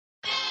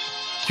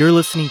You're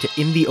listening to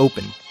In the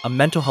Open, a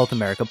Mental Health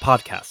America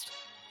podcast,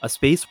 a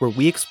space where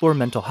we explore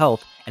mental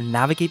health and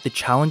navigate the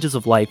challenges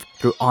of life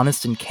through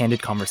honest and candid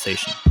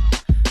conversation.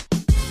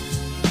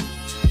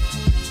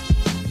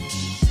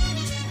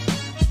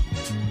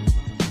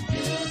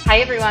 Hi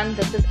everyone,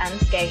 this is Em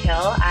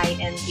Scahill. I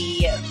am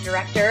the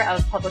Director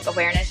of Public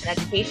Awareness and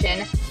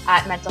Education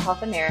at Mental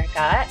Health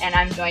America, and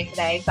I'm joined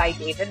today by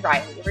David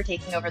Riley. We're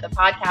taking over the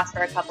podcast for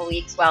a couple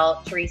weeks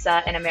while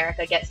Teresa and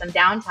America get some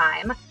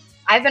downtime.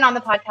 I've been on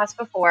the podcast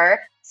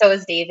before, so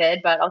is David,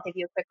 but I'll give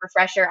you a quick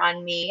refresher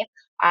on me.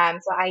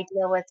 So I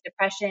deal with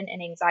depression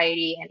and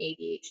anxiety and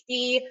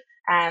ADHD,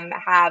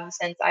 have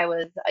since I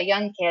was a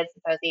young kid,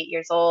 since I was 8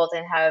 years old,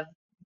 and have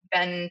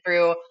been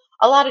through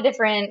a lot of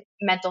different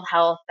mental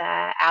health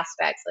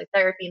aspects like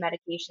therapy,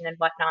 medication, and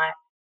whatnot.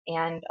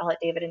 And I'll let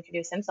David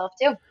introduce himself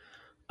too.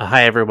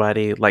 Hi,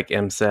 everybody. Like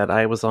Em said,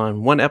 I was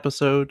on one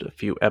episode a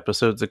few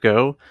episodes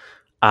ago.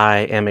 I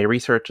am a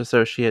research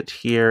associate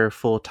here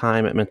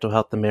full-time at Mental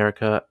Health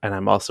America, and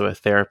I'm also a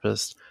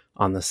therapist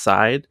on the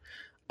side.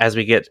 As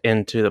we get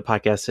into the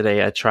podcast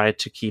today, I try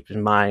to keep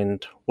in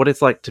mind what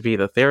it's like to be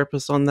the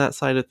therapist on that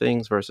side of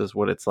things versus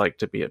what it's like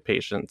to be a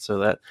patient so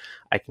that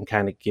I can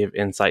kind of give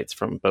insights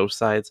from both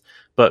sides.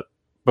 But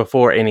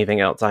before anything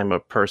else, I'm a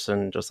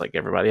person just like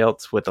everybody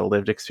else with a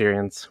lived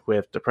experience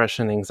with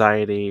depression,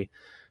 anxiety,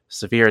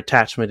 severe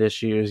attachment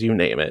issues, you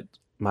name it.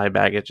 My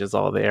baggage is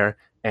all there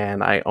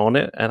and I own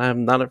it, and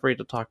I'm not afraid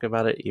to talk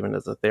about it even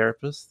as a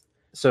therapist.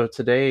 So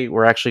today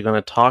we're actually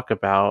going to talk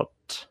about,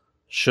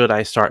 should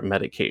I start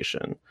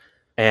medication?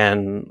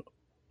 And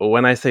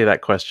when I say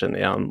that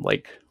question,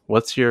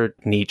 what's your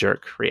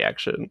knee-jerk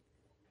reaction?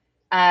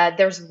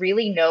 There's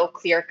really no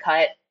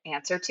clear-cut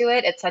answer to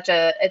it. It's such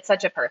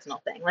a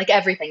personal thing. Like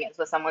everything is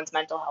with someone's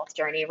mental health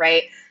journey,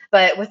 right?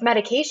 But with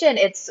medication,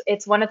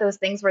 it's one of those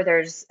things where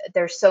there's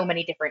so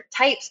many different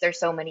types, there's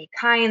so many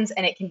kinds,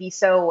 and it can be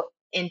so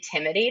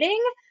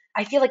intimidating.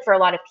 I feel like for a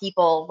lot of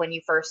people, when you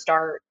first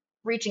start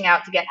reaching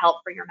out to get help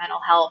for your mental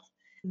health,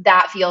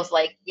 that feels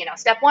like,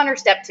 step one or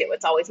step two.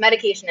 It's always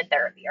medication and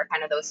therapy are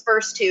kind of those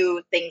first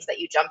two things that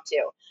you jump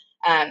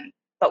to.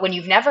 But when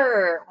you've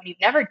never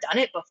done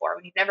it before,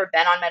 when you've never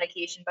been on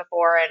medication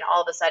before, and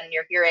all of a sudden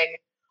you're hearing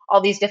all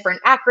these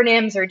different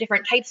acronyms or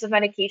different types of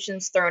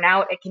medications thrown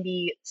out, it can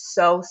be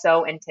so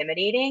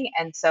intimidating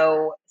and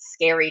so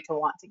scary to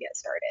want to get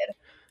started.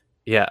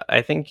 Yeah,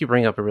 I think you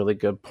bring up a really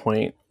good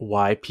point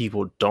why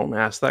people don't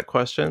ask that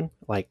question,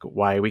 like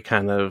why we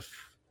kind of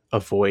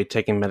avoid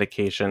taking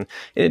medication.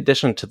 In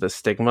addition to the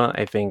stigma,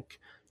 I think,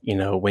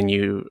 when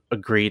you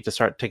agree to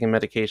start taking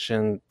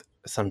medication,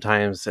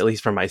 sometimes, at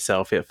least for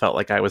myself, it felt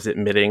like I was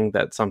admitting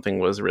that something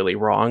was really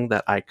wrong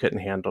that I couldn't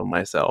handle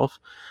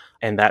myself.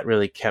 And that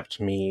really kept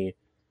me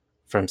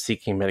from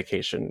seeking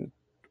medication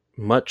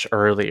much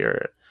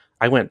earlier.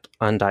 I went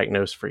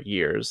undiagnosed for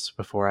years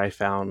before I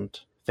found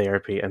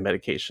therapy and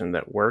medication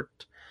that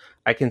worked.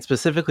 I can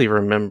specifically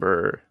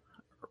remember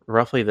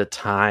roughly the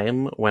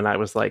time when I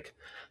was like,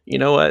 you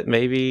know what,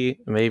 maybe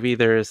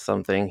there is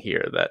something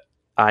here that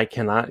I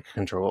cannot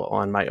control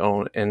on my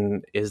own,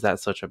 and is that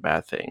such a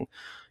bad thing?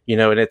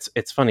 And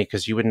it's funny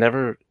because you would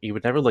never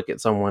look at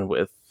someone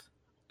with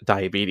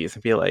diabetes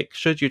and be like,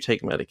 should you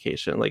take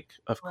medication? Like,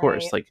 of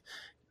course, Right. like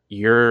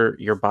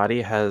your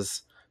body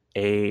has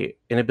a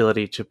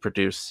inability to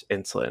produce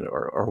insulin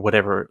or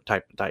whatever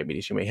type of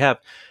diabetes you may have,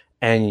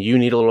 and you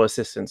need a little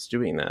assistance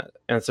doing that.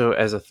 And so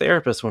as a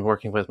therapist, when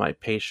working with my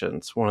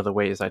patients, one of the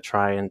ways I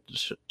try and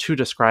to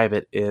describe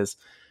it is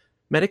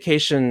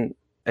medication.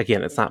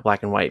 Again, it's not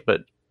black and white,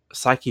 but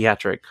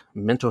psychiatric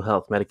mental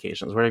health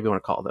medications, whatever you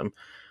want to call them,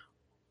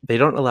 they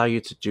don't allow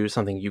you to do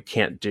something you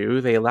can't do.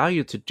 They allow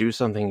you to do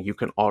something you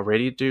can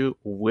already do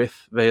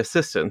with the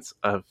assistance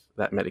of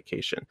that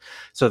medication.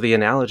 So the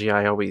analogy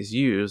I always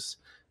use,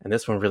 and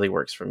this one really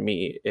works for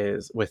me,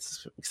 is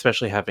with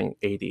especially having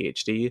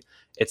ADHD,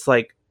 it's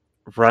like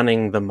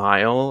running the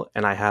mile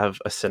and I have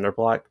a cinder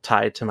block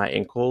tied to my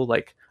ankle.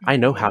 Like, I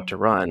know how to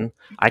run.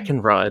 I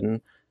can run.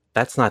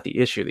 That's not the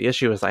issue. The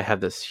issue is I have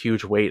this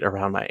huge weight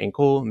around my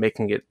ankle,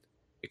 making it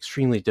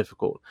extremely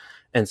difficult.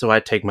 And so I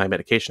take my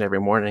medication every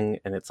morning,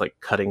 and it's like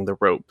cutting the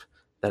rope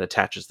that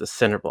attaches the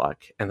cinder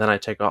block. And then I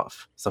take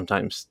off,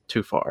 sometimes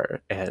too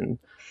far, and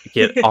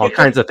get all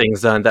kinds of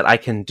things done that I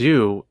can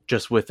do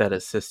just with that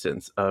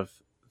assistance of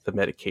the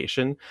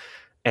medication.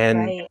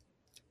 And Right.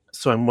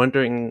 so I'm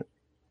wondering,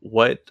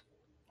 what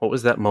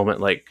was that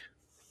moment like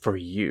for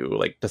you,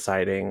 like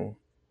deciding,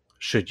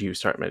 should you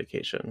start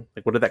medication?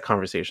 Like, what did that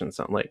conversation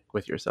sound like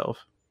with yourself?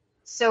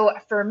 So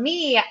for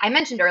me, I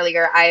mentioned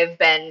earlier, I've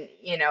been,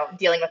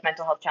 dealing with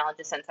mental health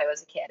challenges since I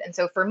was a kid. And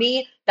so for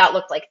me, that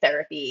looked like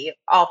therapy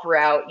all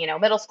throughout,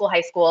 middle school,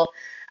 high school.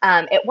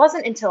 It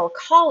wasn't until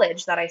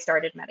college that I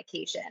started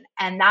medication.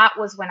 And that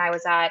was when I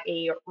was at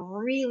a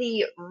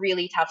really,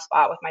 really tough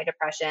spot with my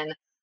depression,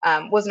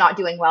 was not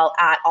doing well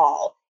at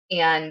all,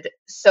 and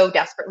so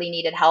desperately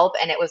needed help.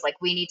 And it was like,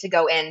 we need to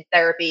go in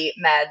therapy,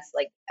 meds,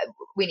 like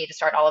we need to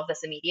start all of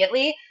this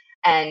immediately.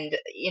 And,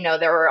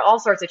 there were all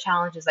sorts of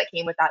challenges that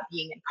came with that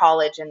being in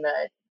college, and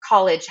the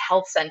college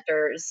health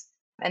centers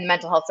and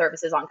mental health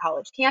services on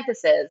college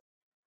campuses.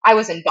 I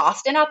was in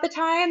Boston at the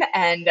time,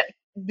 and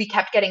we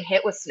kept getting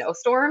hit with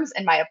snowstorms,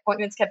 and my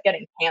appointments kept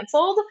getting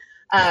canceled.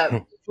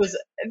 It was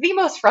the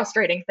most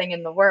frustrating thing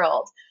in the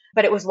world.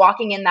 But it was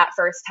walking in that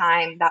first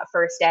time, that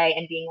first day,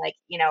 and being like,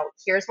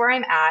 here's where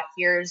I'm at.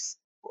 Here's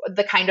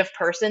the kind of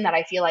person that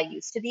I feel I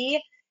used to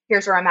be.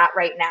 Here's where I'm at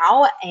right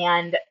now.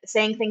 And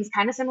saying things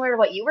kind of similar to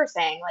what you were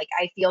saying. Like,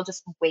 I feel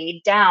just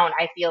weighed down.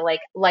 I feel like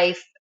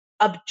life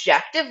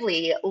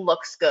objectively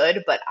looks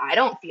good, but I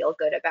don't feel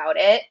good about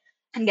it.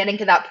 And getting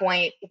to that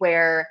point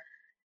where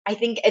I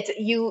think it's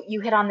you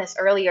hit on this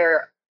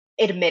earlier,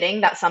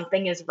 admitting that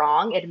something is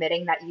wrong,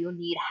 admitting that you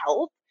need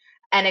help,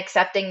 and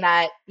accepting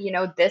that,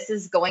 this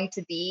is going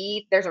to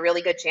be, there's a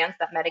really good chance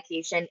that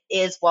medication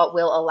is what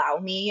will allow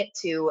me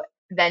to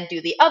then do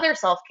the other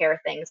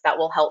self-care things that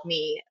will help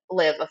me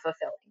live a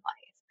fulfilling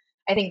life.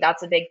 I think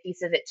that's a big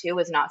piece of it too,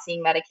 is not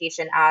seeing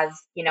medication as,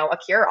 a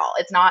cure-all.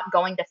 It's not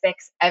going to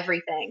fix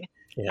everything.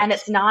 And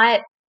Yes. it's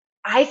not,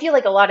 I feel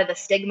like a lot of the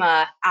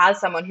stigma as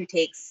someone who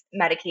takes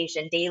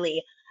medication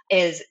daily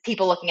is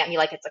people looking at me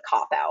like it's a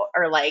cop out,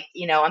 or like,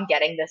 I'm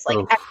getting this like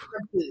Oof. extra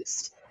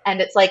boost. And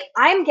it's like,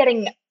 I'm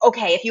getting,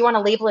 okay, if you want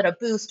to label it a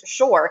boost,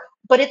 sure,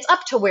 but it's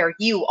up to where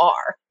you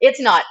are. It's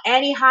not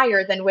any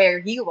higher than where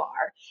you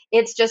are.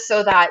 It's just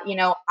so that,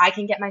 I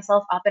can get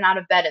myself up and out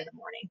of bed in the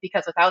morning,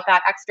 because without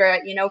that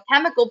extra,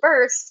 chemical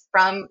burst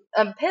from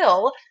a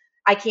pill,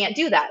 I can't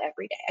do that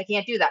every day. I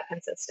can't do that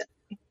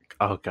consistently.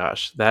 Oh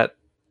gosh, that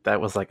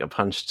was like a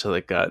punch to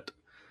the gut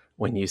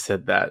when you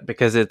said that,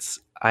 because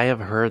I have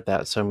heard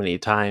that so many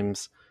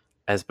times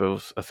as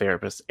both a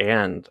therapist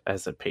and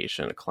as a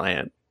patient, a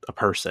client, a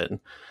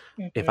person.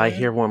 If I Hmm.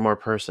 hear one more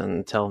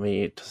person tell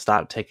me to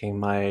stop taking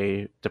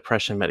my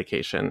depression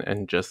medication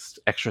and just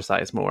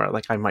exercise more,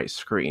 like I might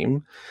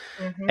scream.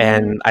 Hmm.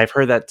 And I've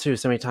heard that too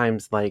so many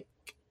times, like,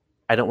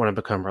 I don't want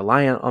to become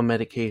reliant on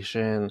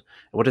medication.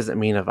 What does it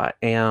mean if I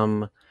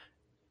am?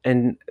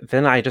 And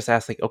then I just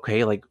ask, like,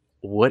 okay, like,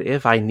 what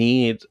if I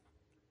need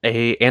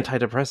a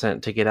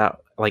antidepressant to get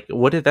out? Like,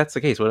 what if that's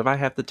the case? What if I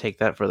have to take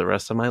that for the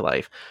rest of my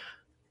life?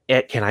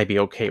 Can I be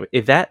okay with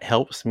if that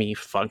helps me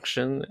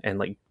function and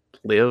like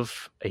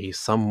live a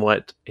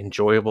somewhat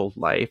enjoyable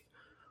life?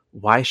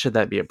 Why should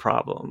that be a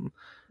problem?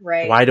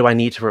 Right. Why do I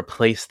need to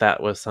replace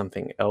that with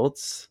something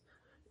else?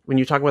 When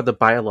you talk about the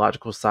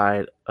biological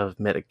side of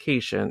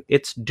medication,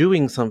 it's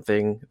doing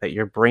something that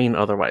your brain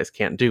otherwise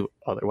can't do.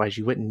 Otherwise,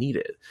 you wouldn't need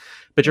it.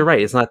 But you're right,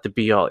 Hmm. it's not the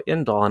be all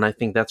end all. And I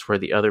think that's where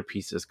the other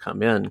pieces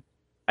come in.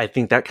 I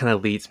think that kind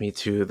of leads me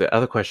to the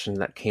other question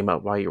that came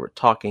up while you were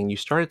talking. You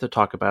started to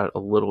talk about it a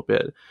little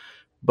bit,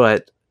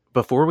 but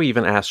before we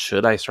even ask,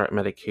 should I start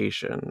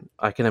medication?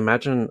 I can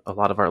imagine a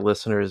lot of our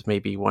listeners may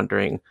be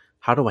wondering,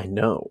 how do I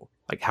know?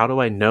 Like, how do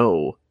I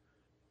know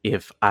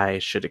if I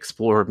should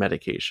explore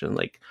medication?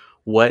 Like,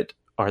 what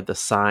are the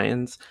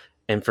signs?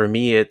 And for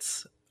me,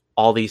 it's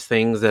all these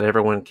things that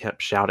everyone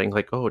kept shouting,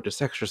 like, oh,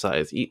 just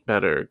exercise, eat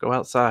better, go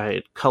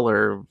outside,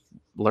 color,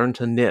 learn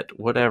to knit,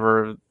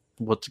 whatever,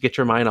 well, to get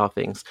your mind off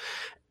things.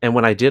 And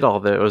when I did all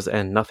those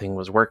and nothing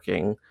was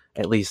working,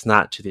 at least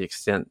not to the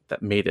extent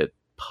that made it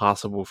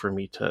possible for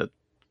me to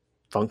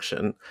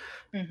function,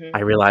 Hmm. I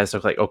realized I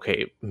was like,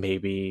 okay,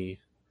 maybe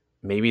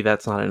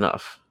that's not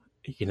enough.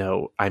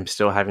 I'm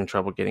still having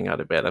trouble getting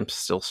out of bed. I'm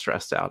still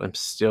stressed out. I'm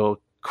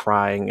still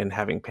crying and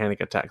having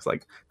panic attacks.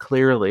 Like,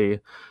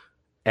 clearly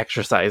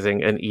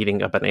exercising and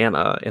eating a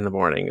banana in the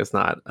morning is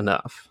not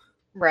enough.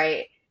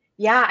 Right.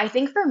 Yeah, I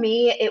think for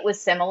me, it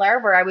was similar,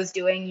 where I was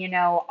doing,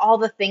 all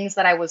the things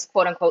that I was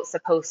quote unquote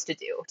supposed to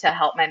do to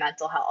help my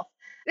mental health.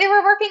 They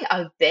were working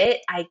a bit,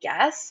 I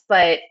guess,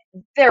 but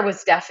there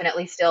was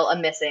definitely still a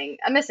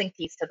missing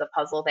piece to the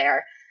puzzle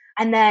there.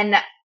 And then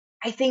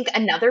I think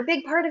another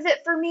big part of it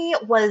for me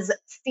was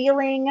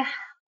feeling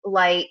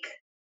like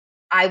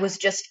I was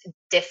just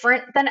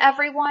different than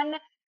everyone,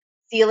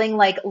 feeling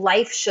like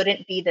life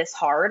shouldn't be this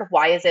hard.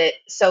 Why is it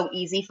so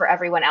easy for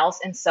everyone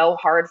else and so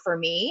hard for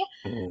me?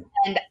 Mm.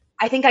 And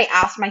I think I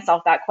asked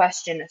myself that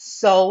question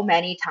so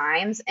many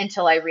times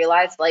until I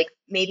realized, like,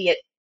 maybe it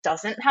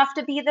doesn't have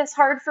to be this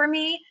hard for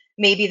me.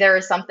 Maybe there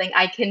is something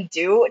I can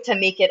do to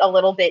make it a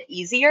little bit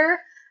easier.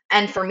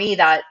 And for me,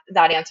 that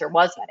answer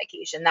was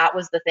medication. That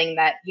was the thing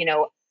that,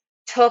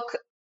 took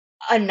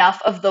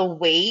enough of the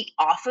weight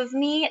off of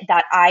me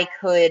that I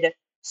could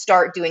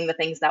start doing the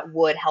things that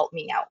would help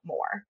me out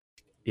more.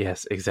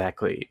 Yes,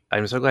 exactly.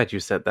 I'm so glad you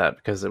said that,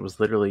 because it was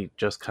literally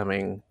just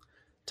coming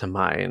to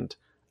mind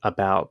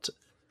about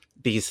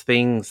these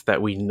things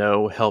that we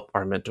know help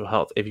our mental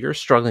health. If you're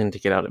struggling to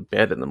get out of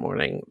bed in the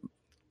morning,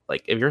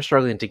 like if you're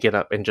struggling to get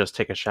up and just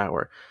take a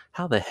shower,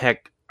 how the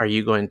heck are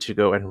you going to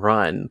go and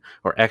run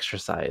or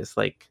exercise?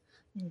 Like,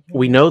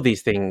 we Mhm. know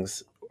these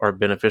things are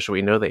beneficial.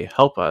 We know they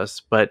help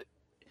us, but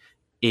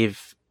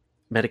if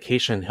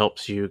medication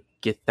helps you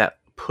get that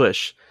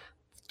push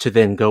to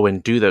then go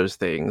and do those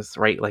things,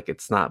 right? Like,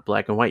 it's not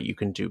black and white. You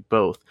can do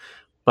both.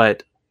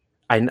 But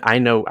I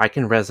know I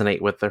can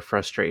resonate with the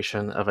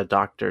frustration of a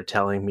doctor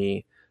telling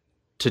me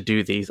to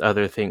do these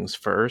other things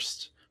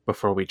first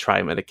before we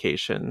try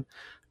medication,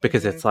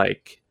 because Mhm. it's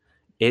like,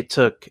 it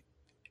took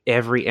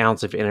every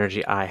ounce of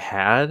energy I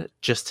had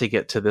just to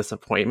get to this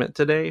appointment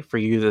today for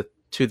you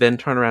to then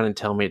turn around and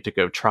tell me to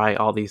go try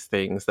all these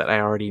things that I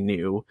already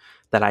knew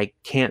that I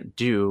can't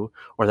do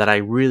or that I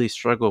really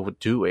struggle with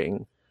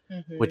doing,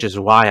 which Hmm. is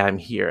why I'm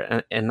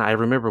here. And I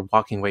remember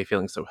walking away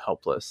feeling so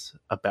helpless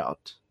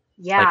about,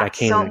 like, I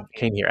Yeah.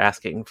 came here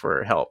asking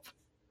for help.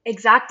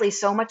 Exactly.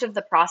 So much of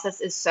the process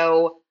is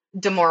so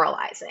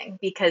demoralizing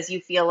because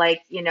you feel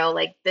like,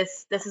 like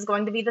this is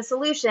going to be the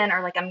solution,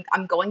 or like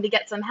I'm going to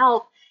get some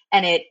help,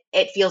 and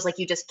it feels like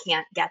you just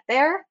can't get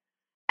there.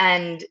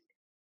 And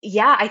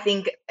yeah, I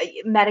think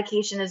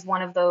medication is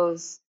one of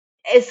those,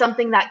 is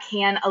something that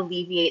can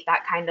alleviate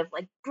that kind of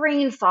like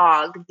brain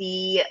fog,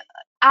 the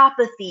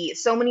apathy,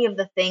 so many of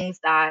the things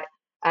that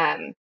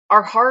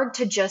are hard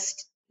to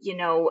just,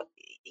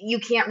 you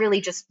can't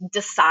really just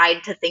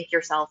decide to think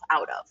yourself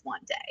out of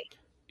one day.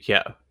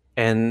 Yeah.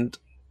 And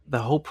the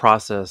whole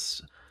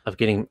process of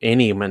getting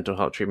any mental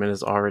health treatment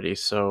is already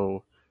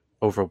so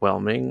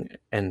overwhelming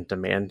and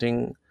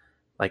demanding.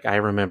 Like, I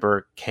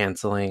remember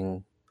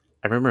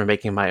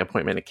making my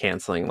appointment and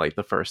canceling like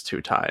the first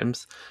two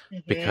times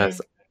because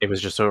Hmm. it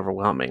was just so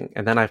overwhelming.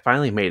 And then I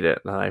finally made it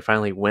and I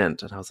finally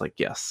went and I was like,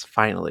 yes,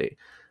 finally.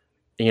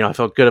 I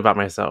felt good about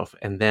myself.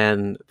 And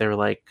then they were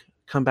like,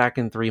 come back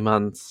in 3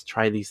 months,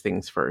 try these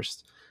things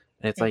first.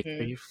 And it's like,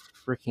 are Hmm. you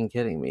freaking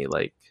kidding me?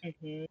 Like,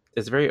 Hmm.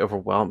 it's very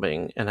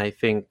overwhelming. And I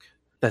think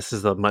this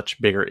is a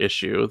much bigger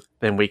issue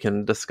than we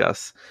can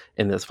discuss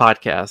in this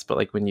podcast. But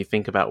like when you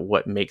think about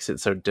what makes it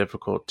so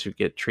difficult to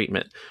get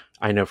treatment,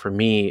 I know for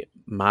me,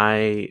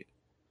 my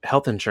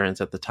health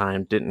insurance at the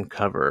time didn't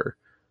cover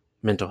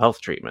mental health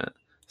treatment.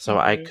 So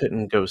I Hmm.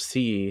 couldn't go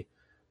see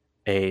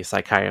a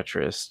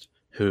psychiatrist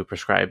who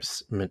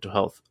prescribes mental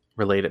health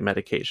related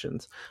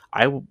medications.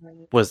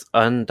 Was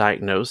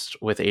undiagnosed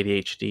with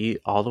ADHD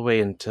all the way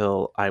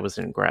until I was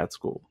in grad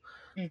school.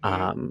 Hmm.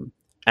 Um,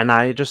 and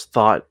I just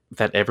thought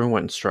that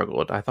everyone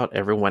struggled. I thought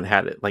everyone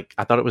had it. Like,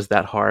 I thought it was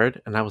that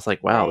hard, and I was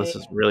like, "Wow, this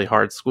Right. is really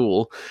hard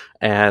school,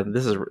 and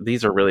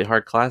these are really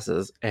hard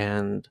classes."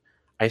 And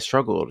I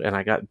struggled, and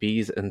I got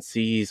B's and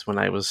C's when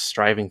I was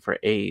striving for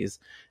A's.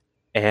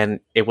 And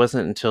it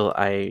wasn't until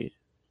I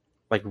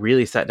like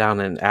really sat down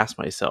and asked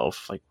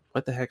myself, like,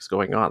 "What the heck's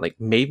going on? Like,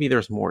 maybe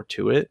there's more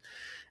to it."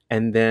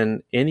 And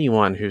then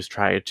anyone who's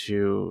tried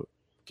to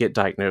get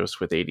diagnosed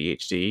with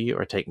ADHD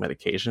or take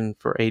medication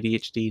for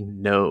ADHD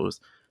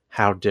knows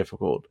how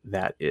difficult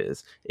that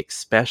is,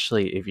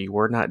 especially if you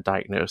were not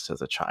diagnosed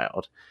as a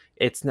child.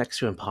 It's next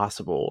to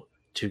impossible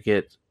to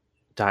get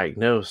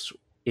diagnosed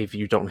if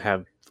you don't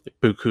have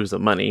bukus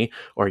of money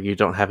or you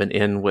don't have an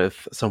in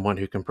with someone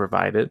who can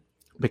provide it,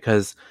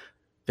 because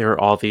there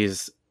are all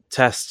these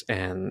tests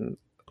and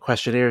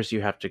questionnaires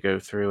you have to go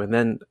through. And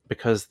then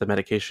because the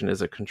medication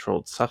is a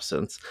controlled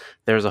substance,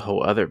 there's a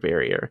whole other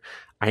barrier.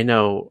 I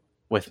know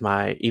with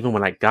even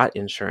when I got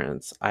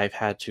insurance, I've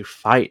had to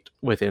fight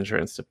with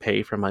insurance to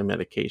pay for my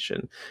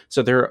medication.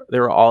 So there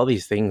are all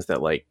these things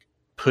that like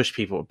push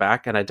people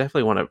back. And I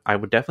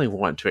would definitely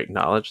want to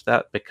acknowledge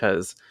that,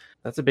 because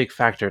that's a big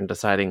factor in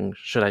deciding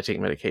should I take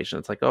medication.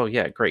 It's like, oh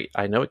yeah, great.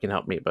 I know it can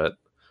help me, but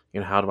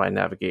how do I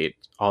navigate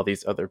all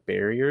these other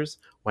barriers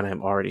when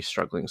I'm already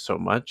struggling so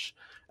much?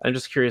 I'm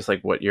just curious,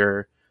 like, what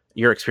your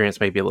experience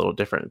may be a little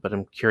different, but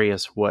I'm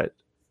curious what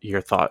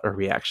your thought or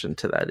reaction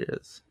to that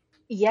is.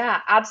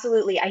 Yeah,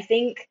 absolutely. I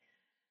think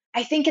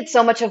it's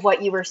so much of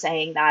what you were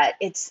saying, that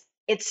it's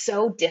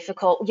so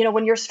difficult,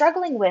 when you're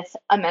struggling with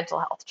a mental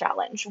health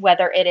challenge,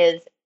 whether it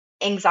is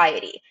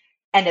anxiety,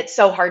 and it's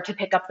so hard to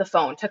pick up the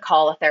phone to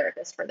call a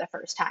therapist for the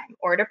first time,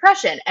 or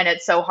depression, and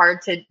it's so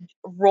hard to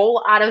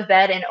roll out of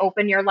bed and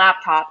open your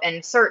laptop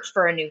and search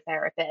for a new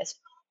therapist,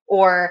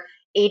 or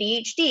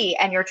ADHD,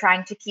 and you're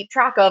trying to keep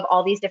track of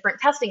all these different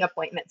testing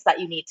appointments that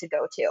you need to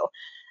go to.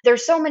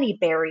 There's so many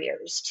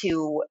barriers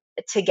to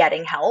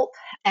getting help.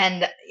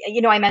 And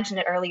I mentioned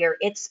it earlier,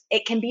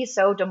 it can be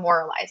so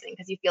demoralizing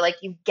because you feel like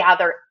you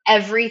gather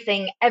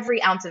everything,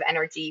 every ounce of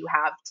energy you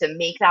have to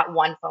make that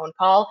one phone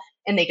call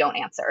and they don't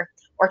answer,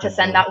 or to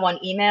send Hmm. that one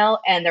email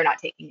and they're not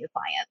taking new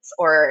clients,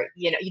 or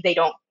they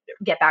don't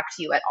get back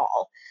to you at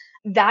all.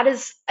 That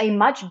is a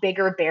much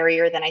bigger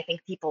barrier than I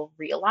think people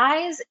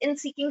realize in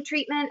seeking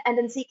treatment and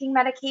in seeking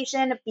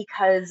medication,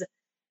 because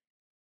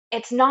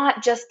it's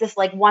not just this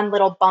like one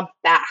little bump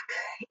back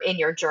in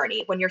your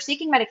journey. When you're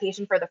seeking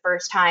medication for the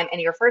first time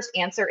and your first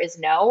answer is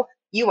no,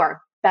 you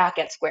are back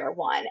at square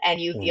one and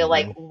you feel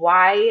like, Hmm.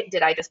 why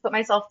did I just put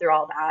myself through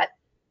all that?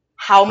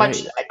 How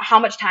much Right. how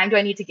much time do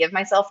I need to give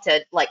myself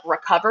to like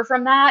recover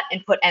from that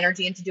and put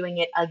energy into doing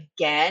it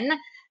again?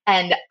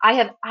 And I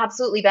have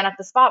absolutely been at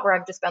the spot where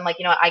I've just been like,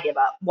 you know what, I give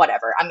up.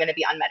 Whatever. I'm going to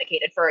be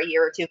unmedicated for a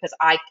year or two because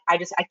I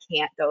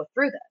can't go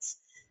through this.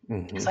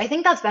 Hmm. So I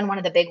think that's been one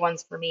of the big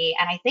ones for me.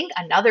 And I think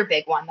another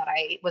big one that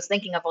I was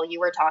thinking of while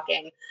you were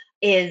talking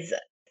is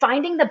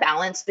finding the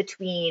balance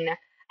between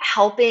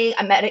helping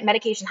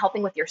medication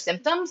helping with your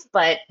symptoms,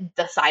 but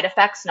the side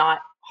effects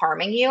not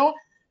harming you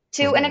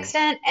to an Hmm.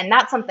 extent. And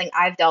that's something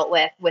I've dealt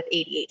with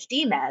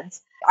ADHD meds.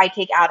 I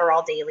take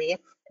Adderall daily.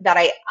 that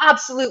I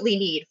absolutely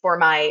need for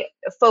my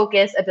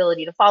focus,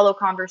 ability to follow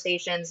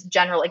conversations,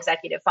 general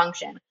executive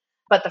function.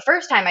 But the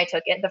first time I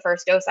took it, the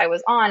first dose I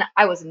was on,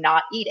 I was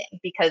not eating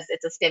because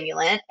it's a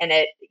stimulant and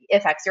it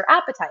affects your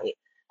appetite.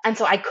 And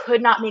so I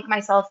could not make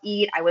myself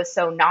eat. I was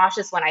so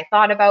nauseous when I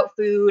thought about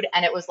food.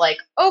 And it was like,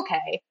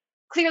 okay,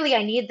 clearly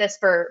I need this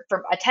for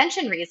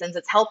attention reasons.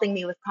 It's helping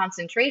me with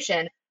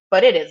concentration,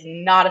 but it is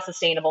not a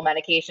sustainable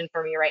medication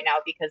for me right now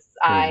because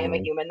I am a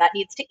Hmm. human that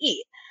needs to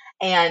eat.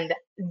 And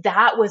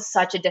that was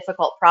such a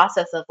difficult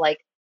process of like,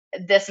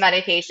 this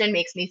medication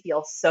makes me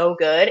feel so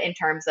good in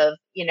terms of,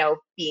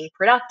 being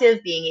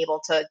productive, being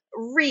able to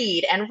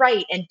read and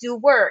write and do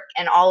work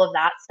and all of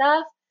that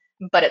stuff.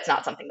 But it's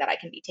not something that I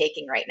can be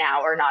taking right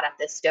now or not at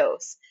this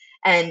dose.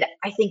 And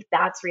I think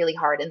that's really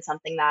hard, and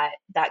something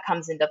that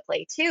comes into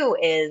play too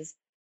is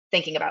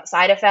thinking about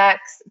side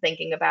effects,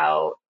 thinking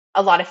about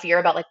a lot of fear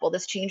about like, will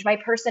this change my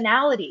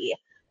personality?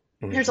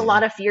 There's a Hmm.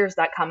 lot of fears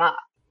that come up.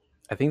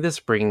 I think this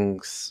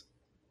brings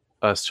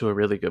us to a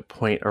really good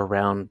point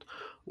around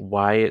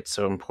why it's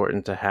so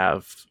important to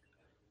have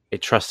a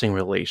trusting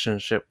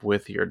relationship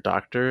with your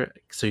doctor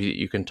so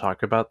you can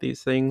talk about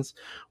these things.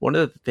 One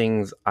of the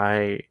things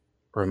I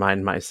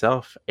remind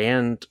myself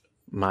and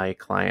my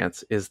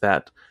clients is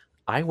that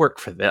I work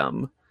for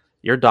them.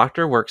 Your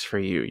doctor works for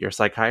you, your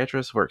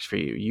psychiatrist works for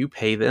you. You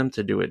pay them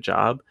to do a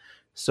job.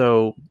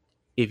 So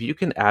if you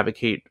can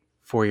advocate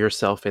for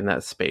yourself in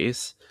that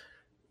space,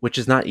 which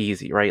is not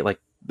easy, right? Like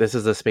this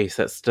is a space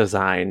that's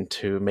designed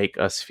to make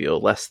us feel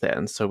less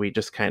than. So we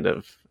just kind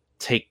of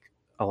take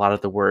a lot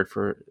of the word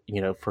for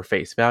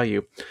face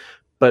value.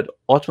 But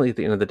ultimately at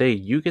the end of the day,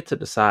 you get to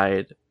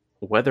decide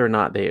whether or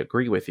not they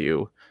agree with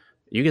you.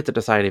 You get to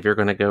decide if you're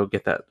going to go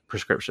get that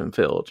prescription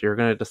filled. You're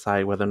going to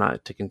decide whether or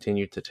not to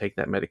continue to take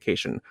that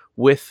medication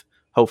with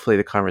hopefully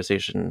the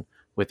conversation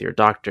with your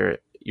doctor.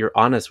 You're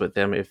honest with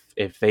them.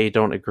 If they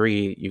don't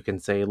agree, you can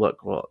say,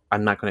 look, well,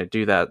 I'm not going to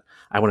do that.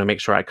 I want to make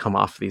sure I come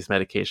off these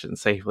medications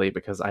safely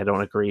because I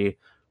don't agree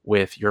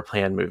with your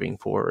plan moving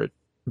forward.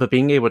 But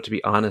being able to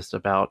be honest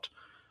about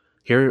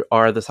here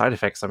are the side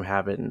effects I'm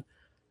having.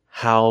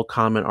 How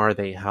common are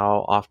they?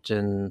 How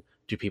often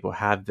do people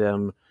have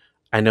them?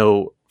 I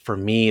know for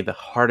me, the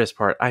hardest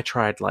part, I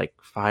tried like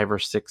 5 or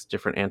 6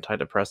 different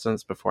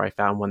antidepressants before I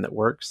found one that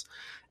works.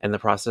 And the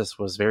process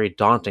was very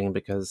daunting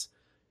because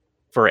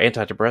for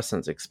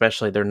antidepressants,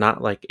 especially, they're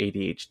not like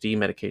ADHD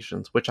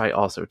medications, which I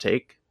also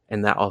take.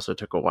 And that also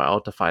took a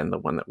while to find the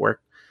one that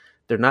worked.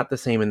 They're not the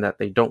same in that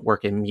they don't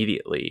work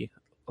immediately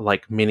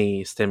like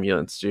many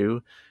stimulants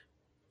do.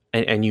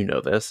 And you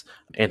know this,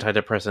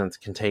 antidepressants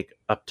can take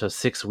up to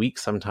 6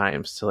 weeks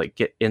sometimes to like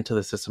get into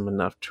the system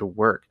enough to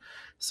work.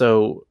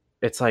 So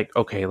it's like,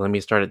 okay, let me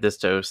start at this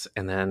dose,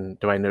 and then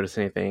do I notice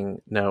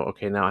anything? No.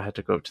 Okay, now I have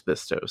to go to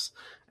this dose,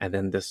 and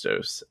then this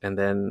dose, and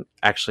then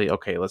actually,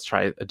 okay, let's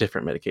try a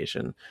different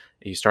medication.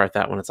 You start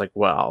that one, it's like,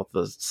 wow,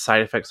 the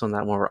side effects on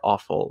that one were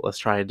awful. Let's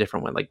try a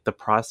different one. Like the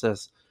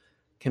process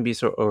can be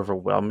so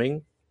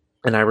overwhelming.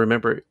 And I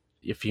remember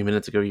a few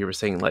minutes ago you were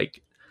saying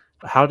like,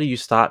 how do you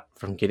stop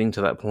from getting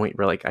to that point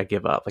where like I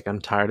give up? Like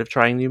I'm tired of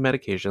trying new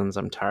medications.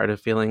 I'm tired of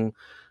feeling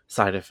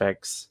side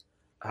effects.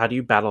 How do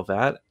you battle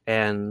that?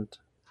 And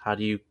how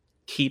do you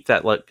keep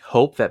that like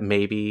hope that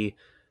maybe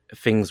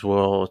things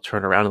will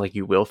turn around and like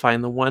you will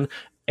find the one?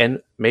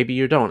 And maybe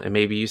you don't. And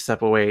maybe you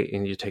step away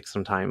and you take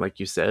some time, like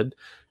you said,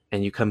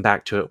 and you come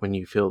back to it when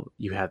you feel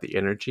you have the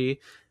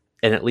energy.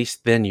 And at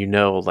least then you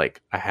know,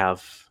 like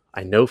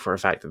I know for a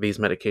fact that these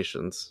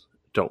medications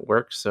don't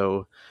work.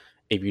 So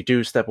if you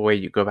do step away,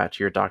 you go back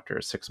to your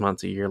doctor 6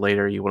 months, a year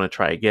later, you want to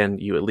try again,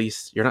 you at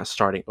least you're not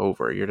starting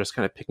over. You're just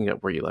kind of picking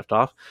up where you left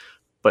off.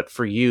 But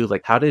for you,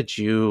 like how did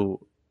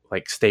you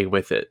like stay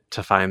with it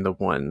to find the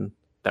one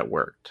that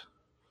worked?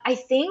 I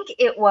think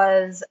it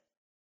was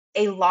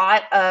a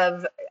lot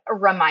of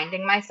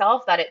reminding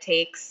myself that it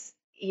takes,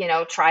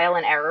 trial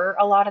and error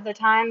a lot of the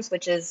times,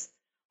 which is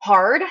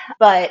hard,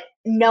 but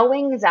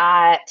knowing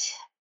that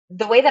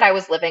the way that I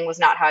was living was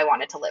not how I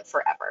wanted to live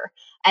forever.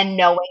 And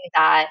knowing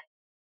that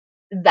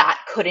that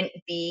couldn't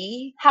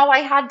be how I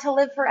had to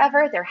live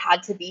forever. There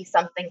had to be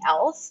something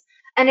else.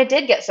 And it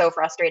did get so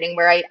frustrating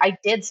where I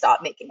did stop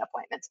making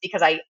appointments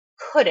because I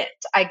couldn't.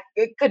 I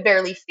could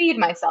barely feed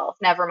myself,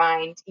 never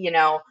mind,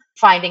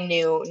 finding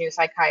new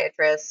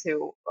psychiatrists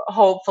who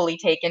hopefully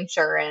take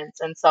insurance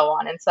and so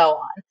on and so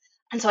on.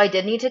 And so I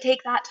did need to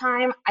take that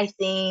time. I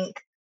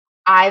think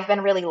I've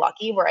been really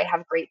lucky where I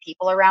have great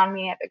people around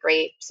me. I have a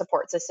great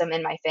support system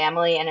in my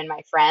family and in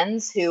my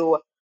friends who,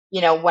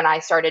 when I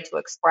started to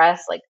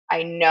express, like,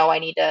 I know I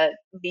need to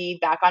be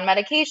back on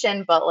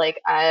medication, but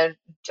like, I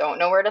don't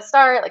know where to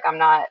start. Like, I'm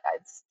not,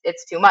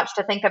 it's too much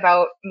to think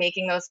about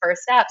making those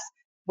first steps,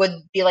 would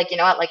be like, you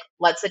know what, like,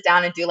 let's sit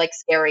down and do like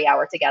scary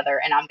hour together.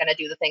 And I'm going to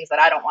do the things that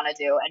I don't want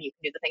to do. And you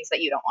can do the things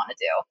that you don't want to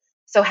do.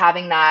 So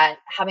having that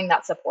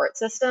support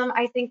system,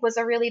 I think was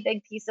a really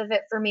big piece of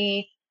it for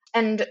me.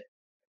 And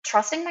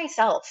trusting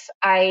myself.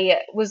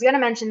 I was going to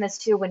mention this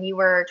too when you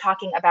were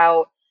talking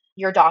about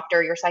your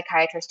doctor, your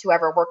psychiatrist,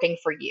 whoever working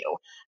for you.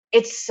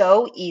 it's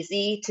so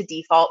easy to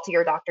default to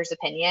your doctor's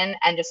opinion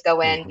and just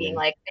go in being Hmm.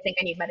 like, I think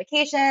I need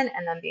medication,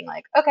 and then being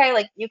like, okay,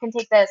 like you can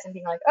take this, and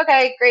being like,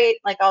 okay, great,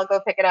 like I'll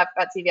go pick it up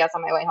at CVS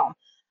on my way home.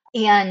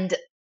 And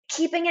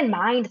keeping in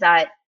mind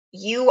that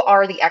you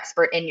are the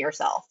expert in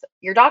yourself.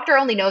 Your doctor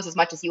only knows as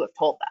much as you have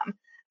told them.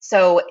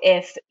 So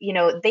if,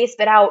 they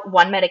spit out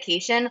one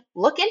medication,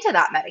 look into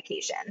that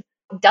medication.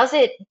 Does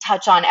it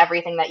touch on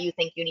everything that you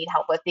think you need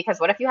help with? Because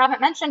what if you haven't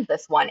mentioned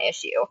this one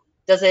issue?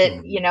 Does it,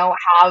 Hmm.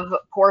 have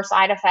poor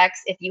side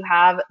effects if you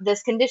have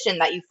this condition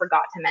that you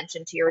forgot to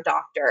mention to your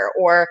doctor?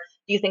 Or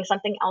do you think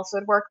something else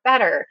would work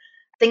better?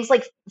 Things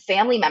like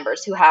family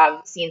members who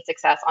have seen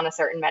success on a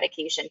certain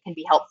medication can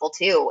be helpful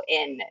too.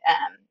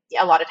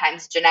 A lot of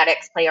times,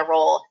 genetics play a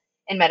role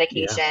in Yeah.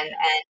 medication.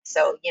 And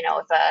so,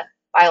 if a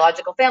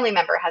biological family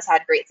member has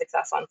had great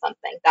success on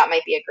something, that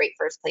might be a great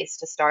first place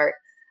to start.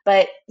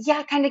 But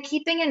yeah, kind of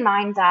keeping in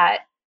mind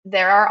that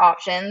there are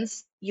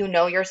options. You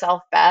know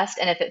yourself best.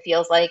 And if it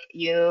feels like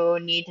you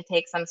need to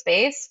take some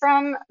space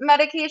from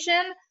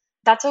medication,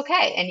 that's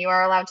okay. And you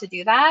are allowed to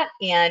do that.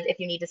 And if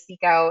you need to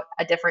seek out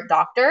a different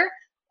doctor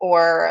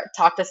or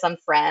talk to some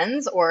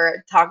friends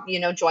or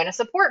join a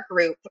support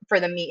group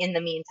in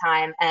the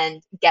meantime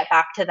and get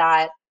back to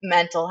that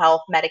mental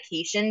health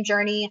medication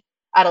journey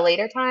at a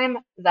later time,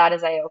 that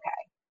is a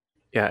okay.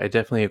 Yeah, I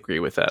definitely agree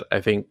with that.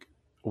 I think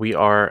we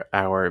are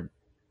our,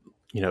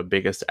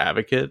 biggest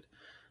advocate.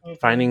 Hmm.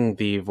 Finding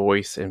the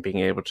voice and being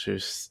able to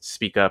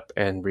speak up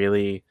and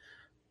really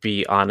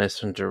be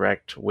honest and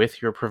direct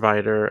with your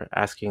provider,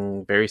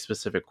 asking very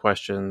specific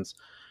questions,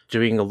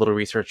 doing a little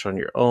research on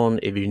your own.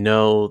 If you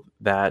know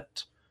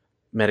that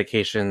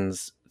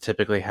medications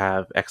typically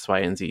have X, Y,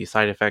 and Z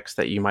side effects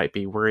that you might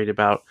be worried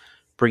about,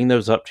 bring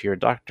those up to your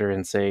doctor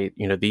and say,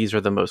 these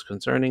are the most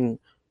concerning,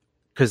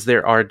 because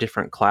there are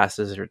different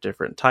classes or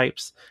different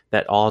types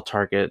that all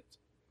target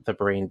the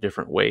brain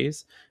different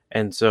ways.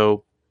 And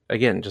so,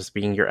 again, just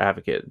being your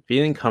advocate,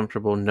 feeling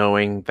comfortable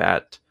knowing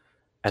that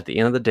at the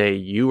end of the day,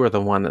 you are the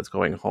one that's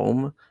going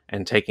home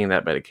and taking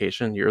that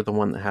medication. You're the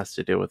one that has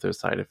to deal with those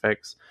side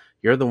effects.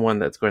 You're the one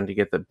that's going to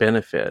get the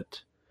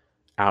benefit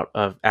out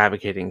of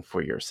advocating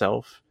for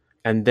yourself.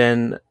 And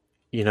then,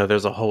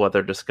 there's a whole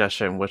other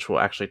discussion, which we'll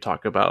actually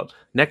talk about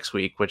next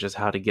week, which is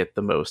how to get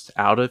the most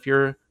out of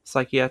your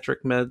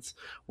psychiatric meds.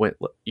 When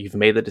you've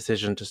made the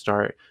decision to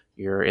start,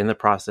 you're in the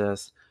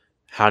process.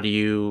 How do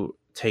you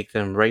take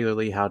them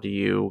regularly? How do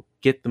you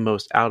get the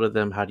most out of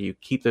them? How do you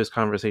keep those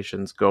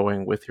conversations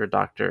going with your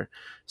doctor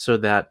so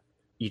that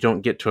you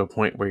don't get to a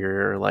point where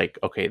you're like,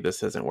 okay,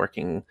 this isn't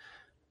working,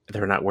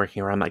 they're not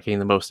working, or I'm not getting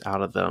the most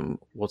out of them.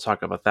 We'll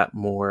talk about that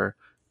more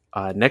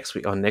next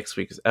week on next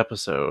week's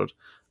episode,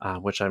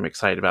 which I'm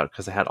excited about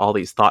because I had all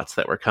these thoughts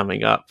that were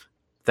coming up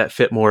that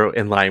fit more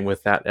in line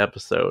with that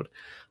episode.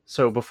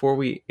 So before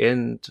we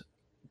end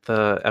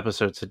the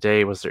episode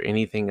today, was there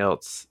anything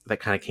else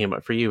that kind of came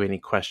up for you? Any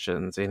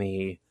questions,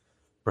 any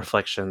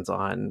reflections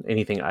on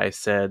anything I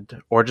said,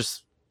 or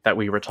just that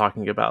we were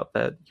talking about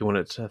that you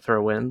wanted to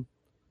throw in?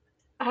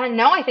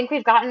 No, I think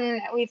we've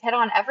hit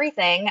on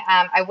everything.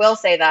 I will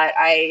say that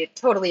I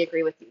totally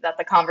agree with you that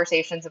the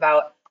conversations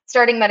about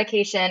starting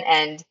medication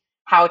and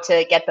how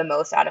to get the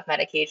most out of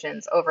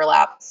medications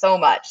overlap so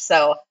much.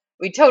 So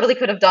we totally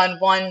could have done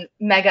one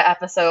mega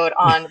episode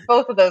on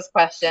both of those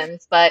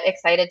questions, but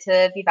excited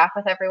to be back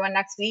with everyone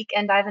next week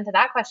and dive into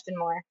that question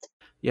more.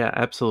 Yeah,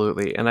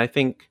 absolutely. And I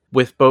think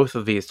with both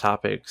of these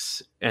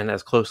topics, and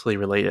as closely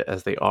related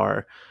as they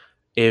are,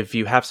 if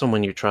you have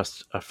someone you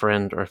trust, a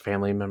friend or a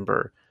family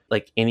member,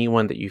 like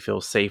anyone that you feel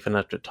safe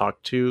enough to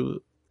talk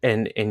to,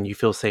 and you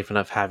feel safe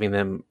enough having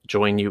them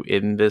join you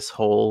in this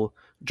whole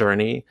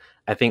journey,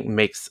 I think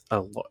makes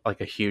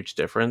like a huge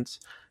difference.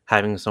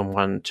 Having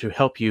someone to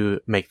help you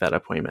make that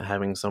appointment,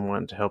 having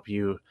someone to help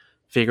you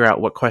figure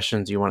out what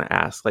questions you want to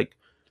ask. Like,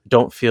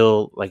 don't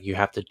feel like you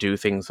have to do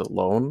things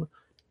alone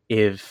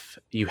if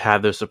you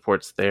have those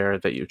supports there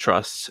that you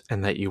trust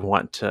and that you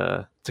want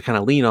to kind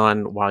of lean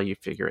on while you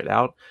figure it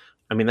out.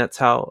 I mean, that's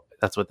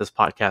what this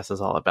podcast is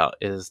all about,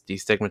 is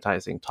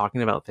destigmatizing,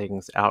 talking about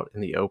things out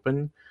in the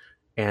open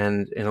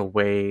and in a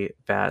way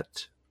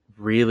that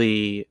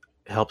really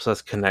helps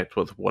us connect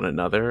with one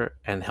another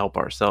and help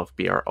ourselves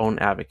be our own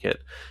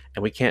advocate.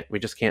 And we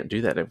just can't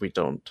do that if we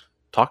don't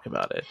talk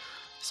about it.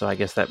 So I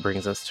guess that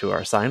brings us to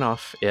our sign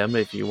off. Em,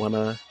 if you want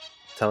to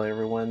tell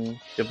everyone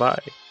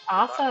goodbye.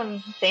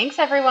 Awesome. Thanks,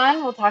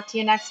 everyone. We'll talk to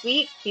you next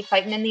week. Keep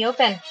fighting in the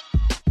open.